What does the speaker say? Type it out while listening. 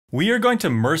We are going to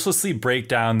mercilessly break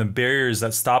down the barriers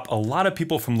that stop a lot of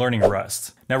people from learning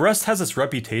Rust. Now, Rust has this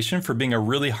reputation for being a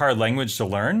really hard language to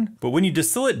learn, but when you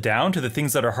distill it down to the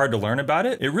things that are hard to learn about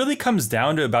it, it really comes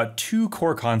down to about two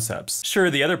core concepts. Sure,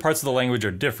 the other parts of the language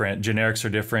are different. Generics are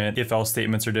different, if-else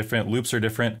statements are different, loops are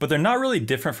different, but they're not really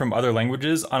different from other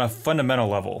languages on a fundamental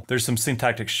level. There's some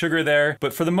syntactic sugar there,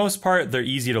 but for the most part, they're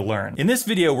easy to learn. In this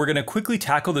video, we're gonna quickly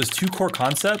tackle those two core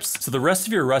concepts so the rest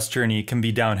of your Rust journey can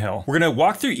be downhill. We're gonna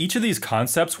walk through each of these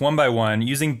concepts one by one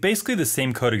using basically the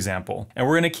same code example, and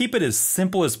we're gonna keep it as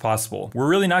simple as possible. We're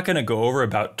really not gonna go over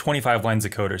about 25 lines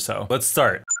of code or so. Let's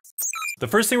start. The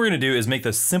first thing we're gonna do is make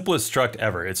the simplest struct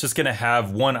ever. It's just gonna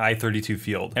have one i32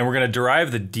 field, and we're gonna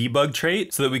derive the debug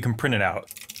trait so that we can print it out.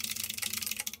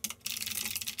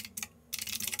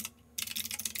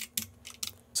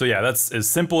 So yeah, that's as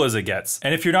simple as it gets.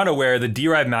 And if you're not aware, the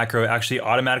derive macro actually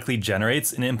automatically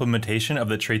generates an implementation of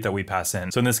the trait that we pass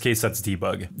in. So in this case, that's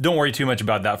debug. Don't worry too much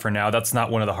about that for now. That's not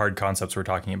one of the hard concepts we're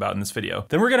talking about in this video.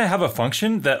 Then we're gonna have a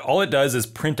function that all it does is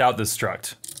print out this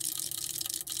struct.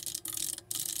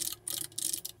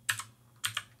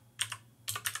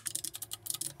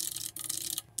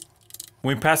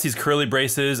 When we pass these curly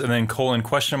braces and then colon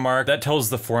question mark, that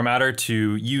tells the formatter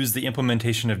to use the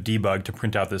implementation of debug to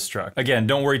print out this struct. Again,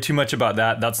 don't worry too much about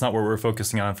that. That's not what we're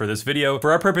focusing on for this video.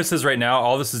 For our purposes right now,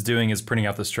 all this is doing is printing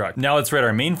out the struct. Now let's write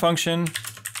our main function.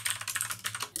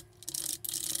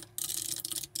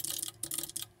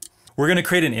 We're gonna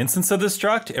create an instance of this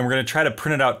struct and we're gonna try to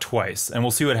print it out twice, and we'll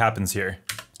see what happens here.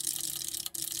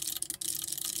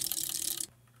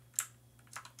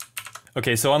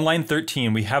 Okay, so on line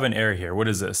 13, we have an error here. What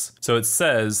is this? So it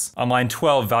says on line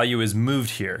 12, value is moved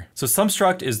here. So some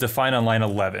struct is defined on line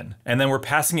 11, and then we're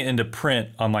passing it into print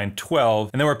on line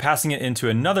 12, and then we're passing it into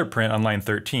another print on line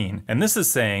 13. And this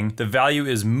is saying the value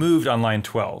is moved on line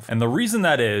 12. And the reason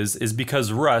that is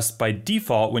because Rust, by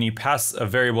default, when you pass a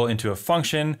variable into a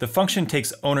function, the function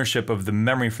takes ownership of the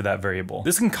memory for that variable.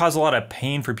 This can cause a lot of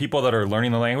pain for people that are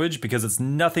learning the language because it's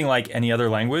nothing like any other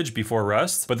language before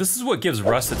Rust, but this is what gives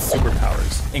Rust its superpower.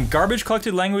 In garbage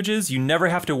collected languages, you never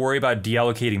have to worry about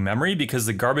deallocating memory because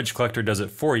the garbage collector does it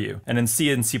for you. And in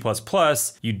C and C++,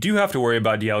 you do have to worry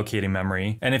about deallocating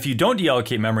memory. And if you don't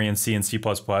deallocate memory in C and C++,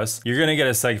 you're gonna get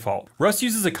a segfault. Rust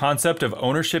uses a concept of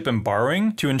ownership and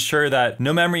borrowing to ensure that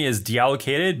no memory is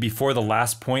deallocated before the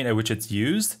last point at which it's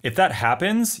used. If that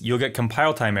happens, you'll get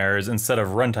compile time errors instead of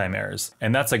runtime errors.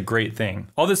 And that's a great thing.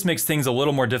 All this makes things a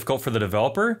little more difficult for the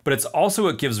developer, but it's also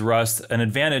what gives Rust an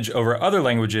advantage over other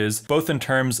languages, both in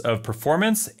terms of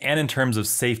performance and in terms of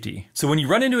safety. So when you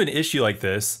run into an issue like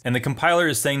this, and the compiler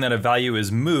is saying that a value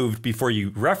is moved before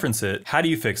you reference it, how do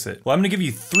you fix it? Well, I'm gonna give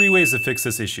you 3 ways to fix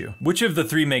this issue. Which of the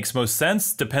 3 makes most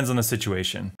sense depends on the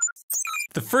situation.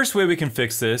 The first way we can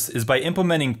fix this is by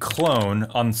implementing clone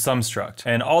on some struct.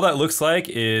 And all that looks like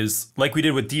is, like we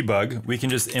did with debug, we can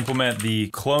just implement the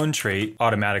clone trait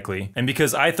automatically. And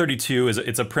because i32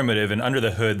 it's a primitive, and under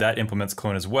the hood that implements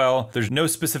clone as well, there's no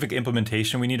specific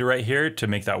implementation we need to write here to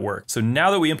make that work. So now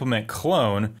that we implement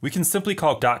clone, we can simply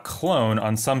call .clone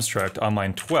on some struct on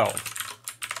line 12.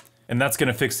 And that's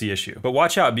gonna fix the issue. But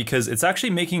watch out, because it's actually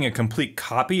making a complete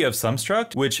copy of some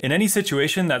struct, which in any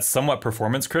situation that's somewhat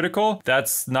performance critical,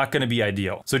 that's not gonna be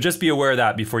ideal. So just be aware of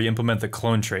that before you implement the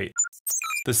clone trait.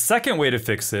 The second way to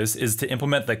fix this is to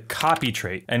implement the copy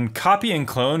trait. And copy and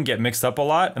clone get mixed up a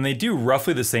lot, and they do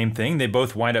roughly the same thing. They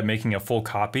both wind up making a full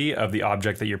copy of the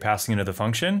object that you're passing into the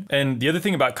function. And the other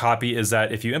thing about copy is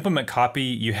that if you implement copy,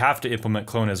 you have to implement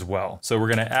clone as well. So we're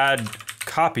gonna add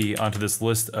copy onto this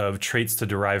list of traits to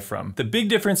derive from. The big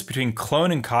difference between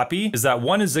clone and copy is that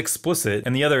one is explicit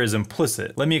and the other is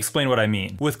implicit. Let me explain what I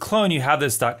mean. With clone, you have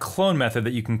this .clone method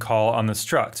that you can call on the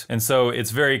struct. And so it's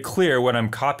very clear when I'm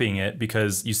copying it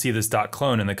because you see this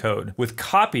 .clone in the code. With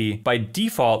copy, by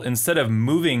default, instead of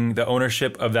moving the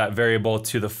ownership of that variable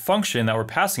to the function that we're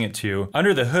passing it to,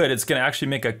 under the hood, it's gonna actually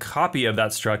make a copy of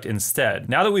that struct instead.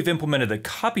 Now that we've implemented the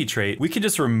copy trait, we can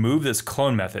just remove this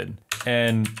clone method.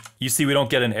 And you see we don't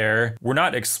get an error. We're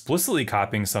not explicitly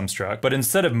copying some struct, but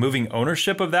instead of moving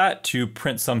ownership of that to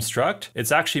print some struct,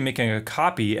 it's actually making a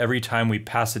copy every time we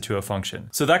pass it to a function.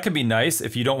 So that could be nice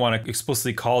if you don't want to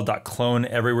explicitly call .clone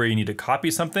everywhere you need to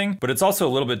copy something, but it's also a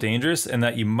little bit dangerous in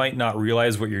that you might not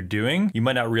realize what you're doing. You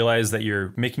might not realize that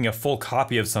you're making a full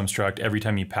copy of some struct every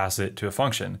time you pass it to a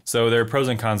function. So there are pros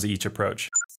and cons to each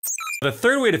approach. The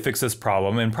third way to fix this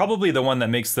problem, and probably the one that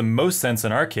makes the most sense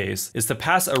in our case, is to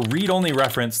pass a read-only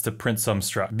reference to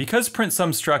print_sum_struct. Because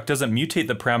print_sum_struct doesn't mutate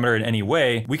the parameter in any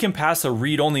way, we can pass a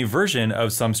read-only version of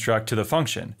sum_struct to the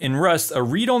function. In Rust, a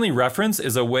read-only reference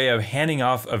is a way of handing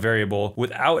off a variable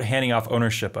without handing off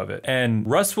ownership of it. And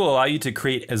Rust will allow you to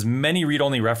create as many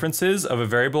read-only references of a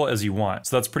variable as you want.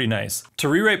 So that's pretty nice. To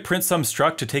rewrite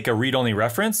print_sum_struct to take a read-only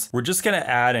reference, we're just gonna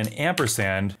add an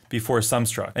ampersand before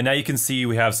sum_struct. And now you can see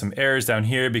we have some errors down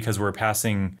here because we're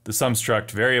passing the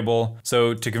sum_struct variable.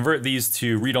 So to convert these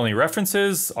to read-only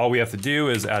references, all we have to do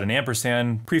is add an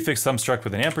ampersand, prefix sum_struct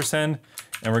with an ampersand,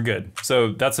 and we're good.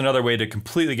 So that's another way to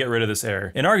completely get rid of this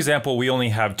error. In our example, we only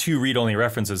have 2 read-only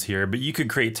references here, but you could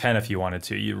create 10 if you wanted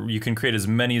to. You can create as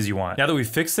many as you want. Now that we've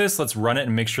fixed this, let's run it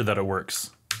and make sure that it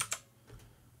works.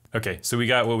 Okay, so we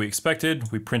got what we expected.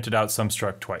 We printed out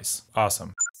sum_struct twice.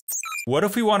 Awesome. What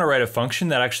if we want to write a function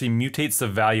that actually mutates the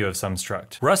value of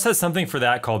sum_struct? Rust has something for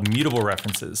that called mutable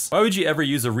references. Why would you ever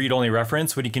use a read-only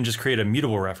reference when you can just create a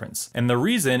mutable reference? And the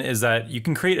reason is that you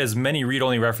can create as many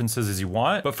read-only references as you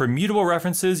want, but for mutable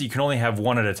references, you can only have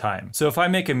one at a time. So if I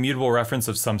make a mutable reference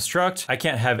of sum_struct, I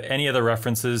can't have any other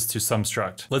references to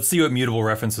sum_struct. Let's see what mutable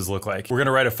references look like. We're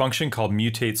gonna write a function called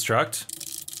mutate_struct.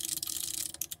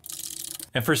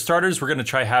 And for starters, we're gonna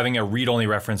try having a read-only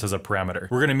reference as a parameter.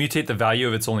 We're gonna mutate the value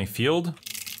of its only field.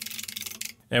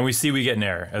 And we see we get an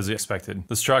error, as expected.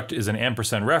 The struct is an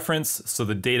ampersand reference, so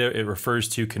the data it refers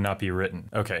to cannot be written.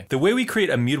 Okay, the way we create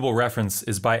a mutable reference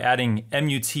is by adding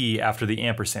MUT after the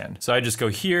ampersand. So I just go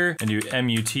here and do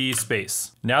MUT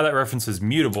space. Now that reference is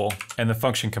mutable, and the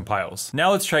function compiles.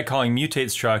 Now let's try calling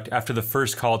mutate_struct after the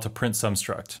first call to print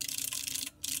sum_struct.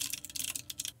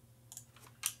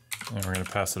 And we're gonna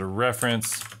pass it a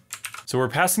reference. So we're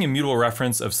passing a mutable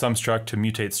reference of sum_struct to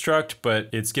mutate_struct, but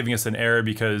it's giving us an error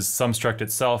because sum_struct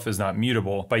itself is not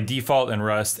mutable. By default in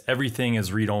Rust, everything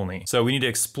is read-only. So we need to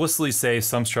explicitly say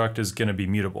sum_struct is gonna be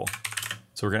mutable.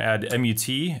 So we're gonna add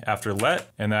MUT after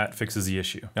let, and that fixes the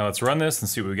issue. Now let's run this and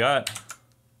see what we got.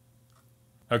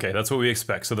 Okay, that's what we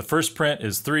expect. So the first print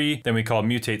is 3, then we call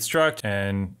mutate_struct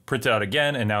and print it out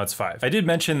again, and now it's 5. I did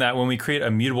mention that when we create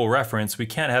a mutable reference, we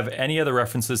can't have any other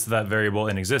references to that variable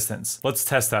in existence. Let's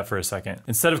test that for a second.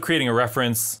 Instead of creating a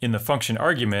reference in the function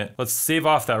argument, let's save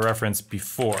off that reference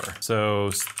before. So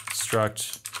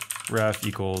struct ref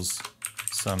equals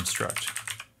sum_struct.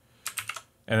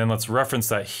 And then let's reference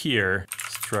that here,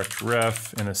 struct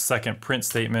ref in the second print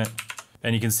statement.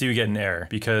 And you can see we get an error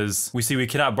because we see we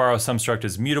cannot borrow sum_struct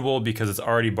as mutable because it's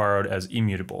already borrowed as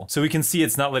immutable. So we can see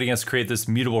it's not letting us create this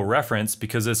mutable reference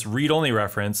because this read-only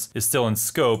reference is still in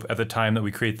scope at the time that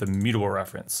we create the mutable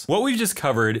reference. What we've just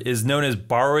covered is known as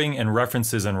borrowing and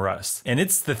references in Rust. And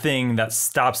it's the thing that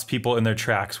stops people in their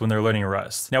tracks when they're learning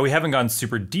Rust. Now we haven't gone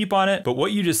super deep on it, but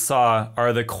what you just saw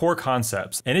are the core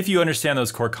concepts. And if you understand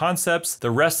those core concepts,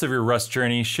 the rest of your Rust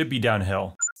journey should be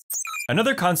downhill.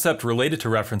 Another concept related to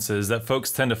references that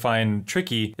folks tend to find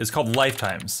tricky is called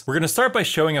lifetimes. We're going to start by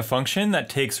showing a function that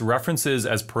takes references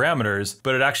as parameters,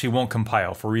 but it actually won't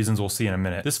compile for reasons we'll see in a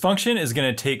minute. This function is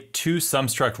going to take 2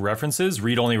 sum_struct references,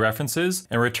 read-only references,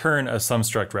 and return a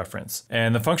sum_struct reference.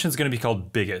 And the function is going to be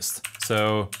called biggest.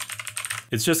 So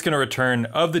it's just going to return,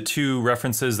 of the 2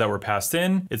 references that were passed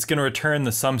in, it's going to return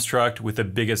the sum_struct with the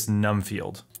biggest num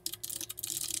field.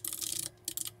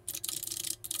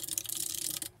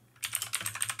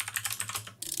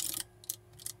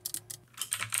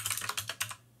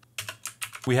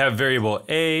 We have variable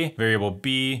A, variable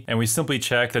B, and we simply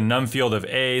check the num field of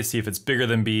A, see if it's bigger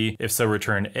than B. If so,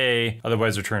 return A,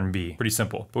 otherwise return B. Pretty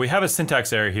simple. But we have a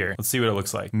syntax error here. Let's see what it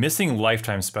looks like. Missing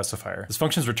lifetime specifier. This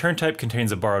function's return type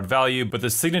contains a borrowed value, but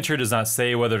the signature does not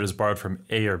say whether it is borrowed from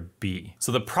A or B.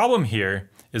 So the problem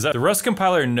here is that the Rust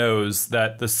compiler knows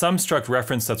that the sum_struct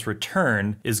reference that's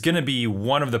returned is going to be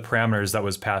one of the parameters that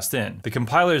was passed in. The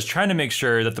compiler is trying to make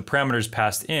sure that the parameters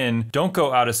passed in don't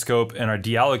go out of scope and are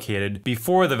deallocated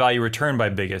before the value returned by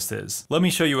biggest is. Let me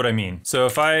show you what I mean. So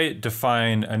if I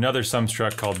define another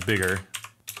sum_struct called bigger,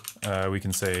 we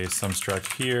can say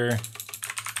sum_struct here,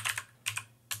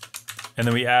 and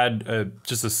then we add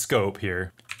just a scope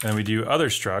here, and then we do other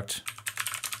struct.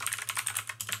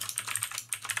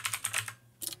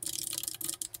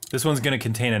 This one's going to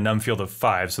contain a num field of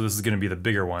 5, so this is going to be the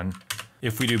bigger one.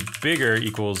 If we do bigger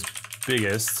equals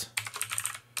biggest,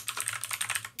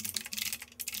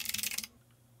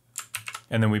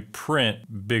 and then we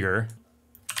print bigger,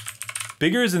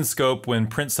 Bigger is in scope when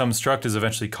print sum struct is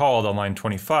eventually called on line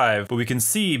 25, but we can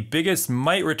see biggest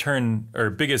might return, or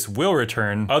biggest will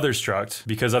return other struct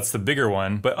because that's the bigger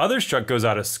one, but other struct goes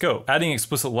out of scope. Adding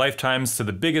explicit lifetimes to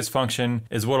the biggest function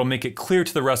is what will make it clear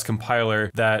to the Rust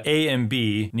compiler that A and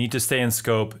B need to stay in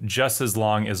scope just as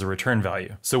long as the return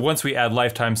value. So once we add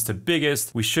lifetimes to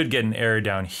biggest, we should get an error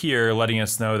down here letting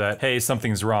us know that, hey,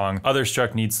 something's wrong. Other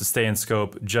struct needs to stay in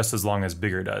scope just as long as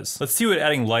bigger does. Let's see what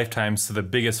adding lifetimes to the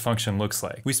biggest function looks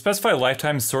like. We specify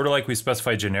lifetimes sort of like we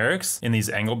specify generics in these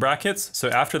angle brackets. So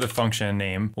after the function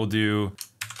name, we'll do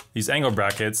these angle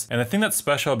brackets. And the thing that's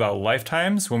special about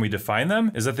lifetimes when we define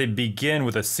them is that they begin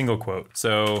with a single quote.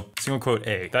 So single quote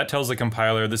A. That tells the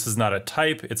compiler this is not a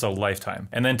type, it's a lifetime.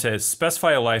 And then to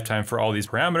specify a lifetime for all these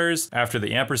parameters, after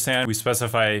the ampersand, we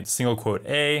specify single quote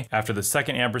A. After the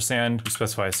second ampersand, we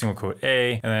specify a single quote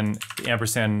A. And then the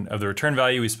ampersand of the return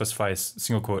value, we specify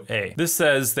single quote A. This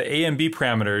says the A and B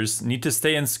parameters need to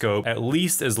stay in scope at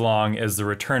least as long as the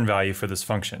return value for this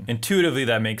function. Intuitively,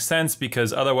 that makes sense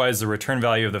because otherwise the return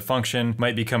value of the function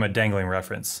might become a dangling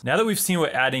reference. Now that we've seen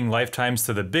what adding lifetimes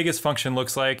to the biggest function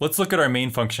looks like, let's look at our main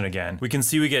function again. We can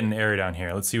see we get an error down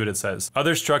here. Let's see what it says.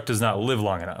 Other struct does not live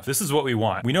long enough. This is what we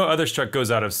want. We know other struct goes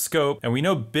out of scope, and we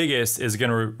know biggest is going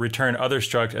to return other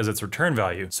struct as its return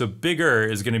value. So bigger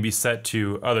is going to be set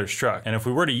to other struct. And if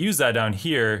we were to use that down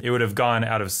here, it would have gone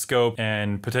out of scope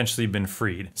and potentially been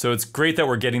freed. So it's great that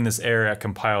we're getting this error at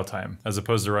compile time as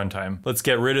opposed to runtime. Let's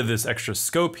get rid of this extra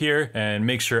scope here and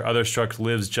make sure other struct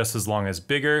lives just as long as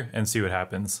bigger and see what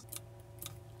happens.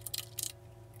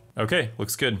 Okay,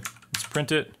 looks good. Let's print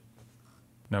it.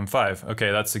 num5.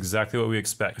 Okay, that's exactly what we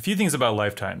expect. A few things about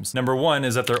lifetimes. Number one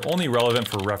is that they're only relevant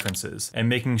for references and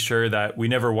making sure that we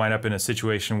never wind up in a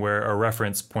situation where a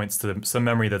reference points to some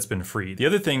memory that's been freed. The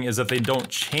other thing is that they don't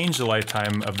change the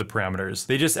lifetime of the parameters.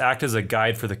 They just act as a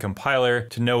guide for the compiler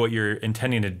to know what you're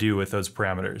intending to do with those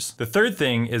parameters. The third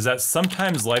thing is that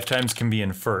sometimes lifetimes can be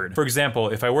inferred. For example,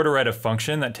 if I were to write a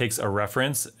function that takes a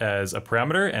reference as a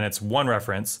parameter and it's one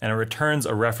reference and it returns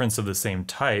a reference of the same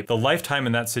type, the lifetime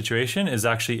in that situation is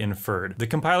actually inferred. The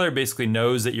compiler basically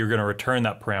knows that you're going to return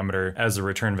that parameter as a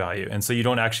return value, and so you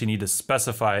don't actually need to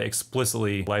specify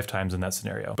explicitly lifetimes in that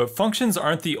scenario. But functions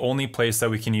aren't the only place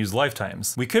that we can use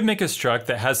lifetimes. We could make a struct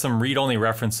that has some read-only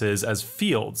references as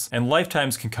fields, and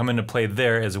lifetimes can come into play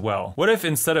there as well. What if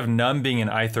instead of num being an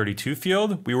i32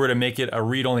 field, we were to make it a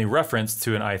read-only reference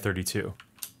to an i32?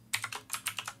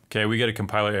 Okay, we get a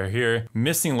compiler error here,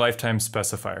 missing lifetime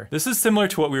specifier. This is similar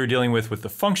to what we were dealing with the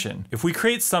function. If we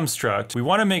create some struct, we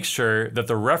want to make sure that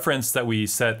the reference that we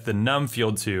set the num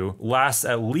field to lasts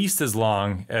at least as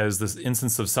long as this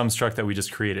instance of some struct that we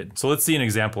just created. So let's see an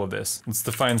example of this. Let's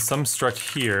define some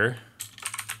struct here,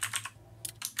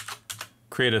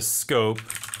 create a scope,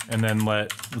 and then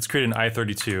let's create an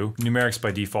i32. Numerics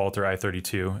by default are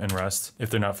i32 in Rust if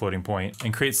they're not floating point,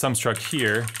 and create some struct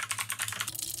here.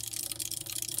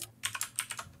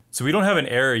 So we don't have an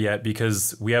error yet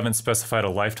because we haven't specified a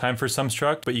lifetime for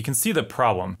SumStruct, but you can see the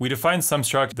problem. We define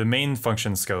SumStruct, the main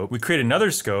function scope, we create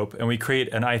another scope, and we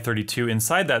create an i32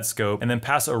 inside that scope, and then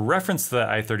pass a reference to that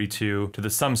i32 to the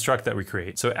SumStruct that we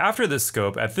create. So after this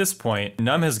scope, at this point,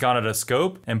 num has gone out of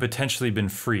scope and potentially been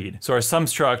freed. So our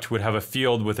SumStruct would have a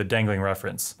field with a dangling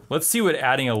reference. Let's see what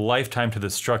adding a lifetime to the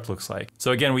struct looks like.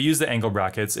 So again, we use the angle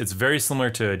brackets. It's very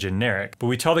similar to a generic, but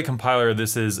we tell the compiler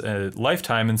this is a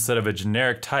lifetime instead of a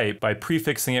generic type by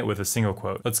prefixing it with a single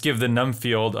quote. Let's give the num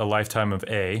field a lifetime of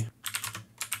A,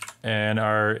 and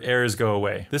our errors go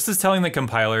away. This is telling the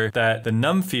compiler that the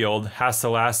num field has to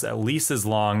last at least as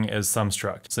long as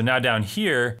SumStruct. So now down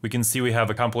here, we can see we have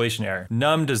a compilation error.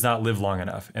 Num does not live long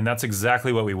enough, and that's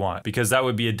exactly what we want, because that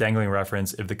would be a dangling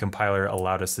reference if the compiler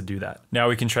allowed us to do that. Now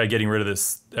we can try getting rid of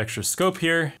this extra scope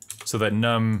here so that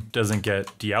num doesn't get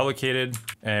deallocated,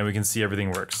 and we can see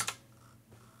everything works.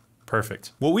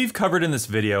 Perfect. What we've covered in this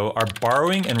video are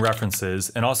borrowing and references,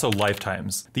 and also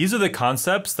lifetimes. These are the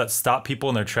concepts that stop people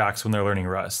in their tracks when they're learning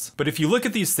Rust. But if you look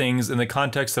at these things in the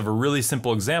context of a really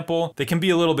simple example, they can be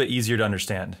a little bit easier to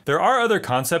understand. There are other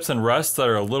concepts in Rust that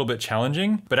are a little bit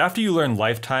challenging, but after you learn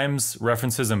lifetimes,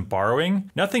 references, and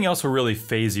borrowing, nothing else will really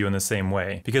faze you in the same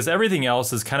way, because everything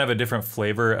else is kind of a different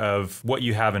flavor of what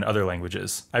you have in other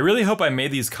languages. I really hope I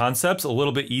made these concepts a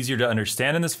little bit easier to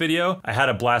understand in this video. I had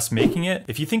a blast making it.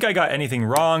 If you think I got anything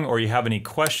wrong or you have any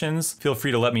questions, feel free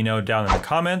to let me know down in the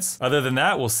comments. Other than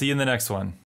that, we'll see you in the next one.